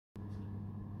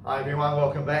Hi everyone,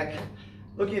 welcome back.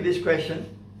 Looking at this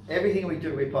question, everything we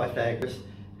do with Pythagoras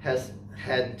has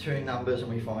had two numbers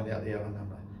and we find out the other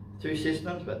number. Two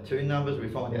systems, but two numbers, we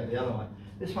find out the other one.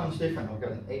 This one's different. I've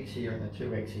got an x here and a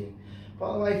 2x here.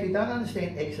 By the way, if you don't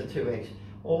understand x and 2x,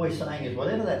 all we're saying is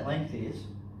whatever that length is,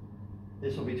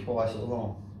 this will be twice as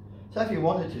long. So if you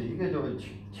wanted to, you could do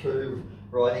two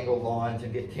right angle lines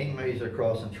and get 10 metres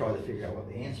across and try to figure out what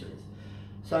the answer is.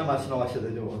 So much nicer to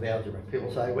do it with algebra.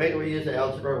 People say, where do we use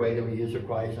algebra? Where do we use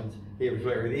equations? Here is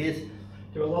where it is.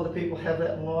 Do a lot of people have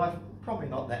that in life? Probably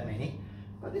not that many,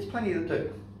 but there's plenty to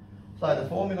do. So the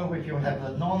formula, if you have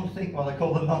the what I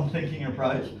call the non-thinking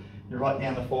approach, you write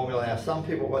down the formula. Now some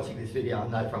people watching this video, I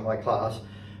know from my class,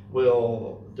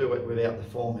 will do it without the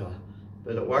formula.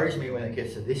 But it worries me when it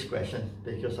gets to this question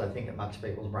because I think it mucks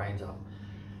people's brains up.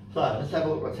 So let's have a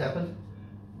look what's happened.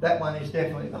 That one is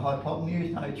definitely the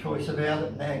hypotenuse, no choice about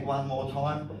it. Nag one more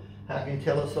time. How can you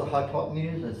tell it's the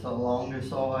hypotenuse? It's the longer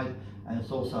side and it's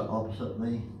also opposite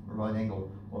the right angle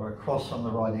or across from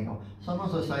the right angle.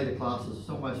 Sometimes I say to classes, it's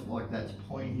almost like that's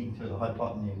pointing to the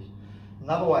hypotenuse.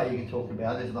 Another way you can talk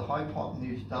about it is the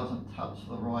hypotenuse doesn't touch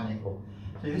the right angle.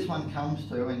 See, this one comes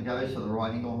to and goes to the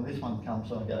right angle, and this one comes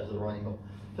to and goes to the right angle.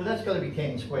 So that's got to be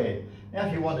 10 squared. Now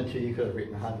if you wanted to, you could have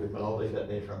written 100, but I'll leave that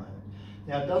there for a moment.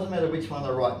 Now it doesn't matter which one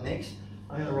I write next.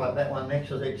 I'm going to write that one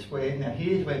next as x squared. Now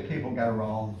here's where people go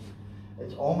wrong.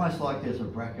 It's almost like there's a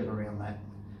bracket around that.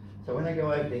 So when I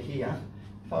go over to here,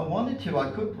 if I wanted to,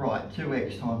 I could write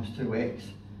 2x times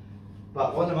 2x.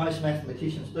 But what do most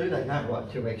mathematicians do? They don't write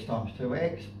 2x times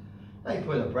 2x. They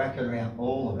put a bracket around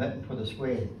all of it and put a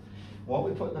square. What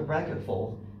we put the bracket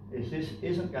for is this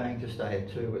isn't going to stay at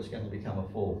 2, it's going to become a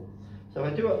 4. So I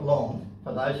do it long,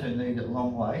 for those who need it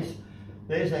long ways.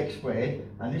 There's x squared,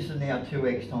 and this is now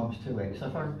 2x times 2x. So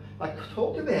if I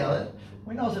talked about it,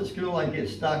 when I was at school I'd get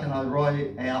stuck and I'd write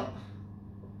it out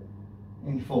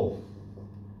in 4.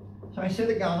 So instead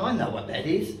of going, I know what that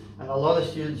is, and a lot of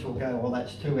students will go, well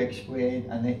that's 2x squared,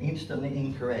 and they're instantly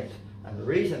incorrect. And the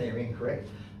reason they're incorrect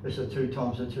is the 2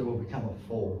 times the 2 will become a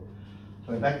 4.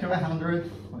 So we're back to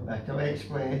 100, we're back to x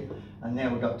squared, and now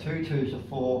we've got 2 2's are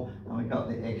 4, and we've got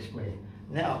the x squared.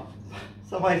 Now,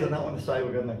 some ways I don't want to say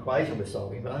we've got an equation we're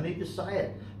solving, but I need to say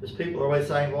it. Because people are always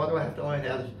saying, why do I have to learn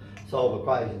how to solve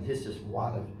equations? It's just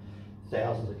one of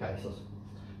thousands of cases.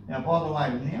 Now, by the way,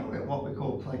 now we're at what we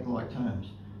call collect-like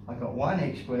terms. I've got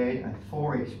 1x squared and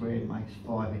 4x squared makes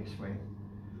 5x squared.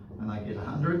 And I get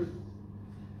 100.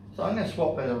 So I'm going to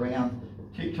swap that around.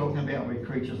 Keep talking about we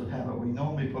creatures of habit. We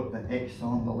normally put the x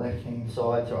on the left-hand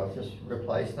side, so I've just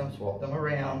replaced them, swapped them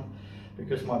around,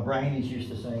 because my brain is used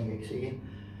to seeing x here.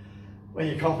 When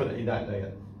you're confident, you don't need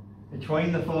it.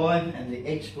 Between the 5 and the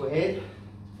x squared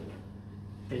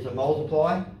is a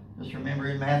multiply. Just remember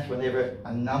in maths, whenever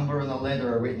a number and a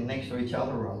letter are written next to each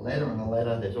other, or a letter and a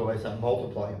letter, there's always a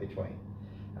multiply in between.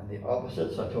 And the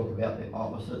opposites, I talk about the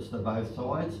opposites to both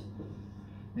sides.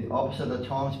 The opposite of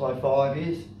times by 5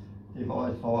 is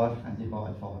divide 5 and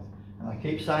divide 5. And I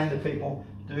keep saying to people,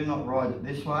 do not write it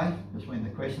this way, because when the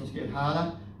questions get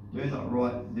harder, do not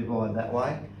write divide that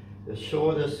way. The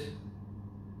shortest,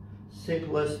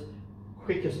 simplest,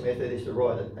 quickest method is to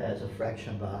write it as a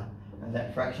fraction bar, and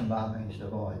that fraction bar means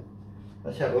divide.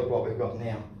 Let's have a look what we've got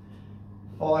now.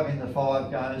 5 into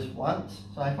 5 goes once,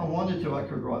 so if I wanted to I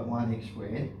could write 1x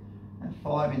squared, and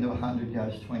 5 into 100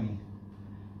 goes 20.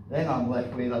 Then I'm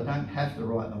left with, I don't have to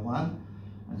write the 1,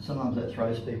 and sometimes that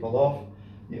throws people off.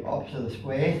 The opposite of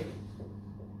square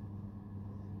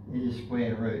is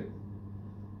square root.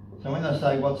 So when they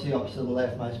say what's the opposite of the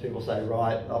left, most people say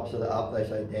right, opposite of up they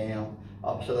say down,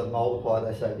 opposite of multiply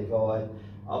they say divide,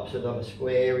 opposite of a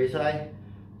square is a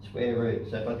square root.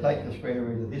 So if I take the square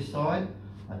root of this side,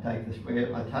 I use the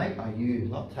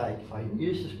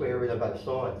square root of both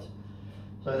sides.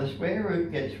 So the square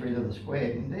root gets rid of the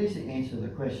square, and there's the answer to the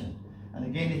question. And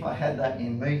again, if I had that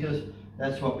in metres,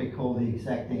 that's what we call the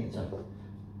exact answer.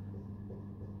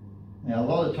 Now a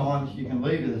lot of times you can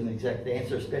leave it as an exact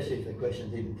answer, especially if the question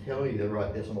didn't tell you the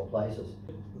right decimal places.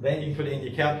 Then you put it in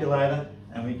your calculator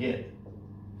and we get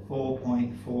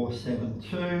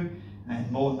 4.472,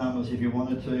 and more numbers if you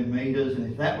wanted to, metres, and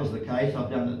if that was the case,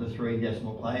 I've done it to 3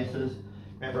 decimal places.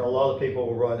 Remember, a lot of people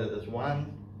will write it as 1, a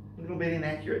little bit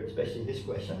inaccurate, especially this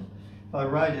question. If I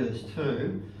wrote it as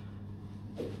 2,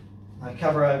 I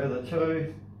cover over the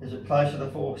 2, is it closer to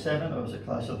 4.7 or is it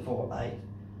closer to 4.8?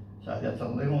 So that's a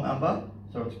little number,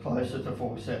 so it's closer to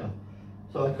 4.7.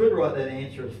 So I could write that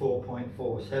answer as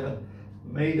 4.47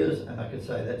 metres, and I could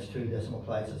say that's 2 decimal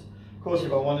places. Of course,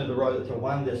 if I wanted to write it to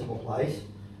 1 decimal place,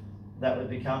 that would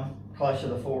become closer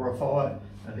to 4 or 5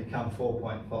 and become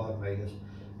 4.5 metres.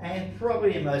 and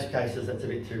probably in most cases that's a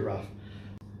bit too rough.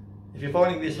 If you're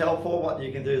finding this helpful, what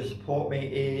you can do to support me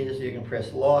is you can press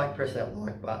that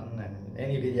like button, and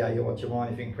any video you watch of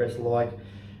mine, if you can press like,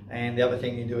 and the other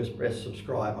thing you do is press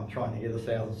subscribe. I'm trying to get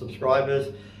 1,000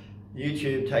 subscribers.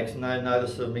 YouTube takes no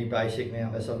notice of me basic now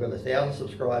unless I've got 1,000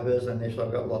 subscribers and if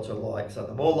I've got lots of likes. So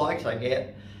the more likes I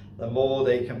get, the more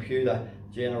the computer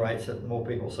generates it, the more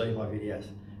people see my videos.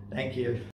 Thank you.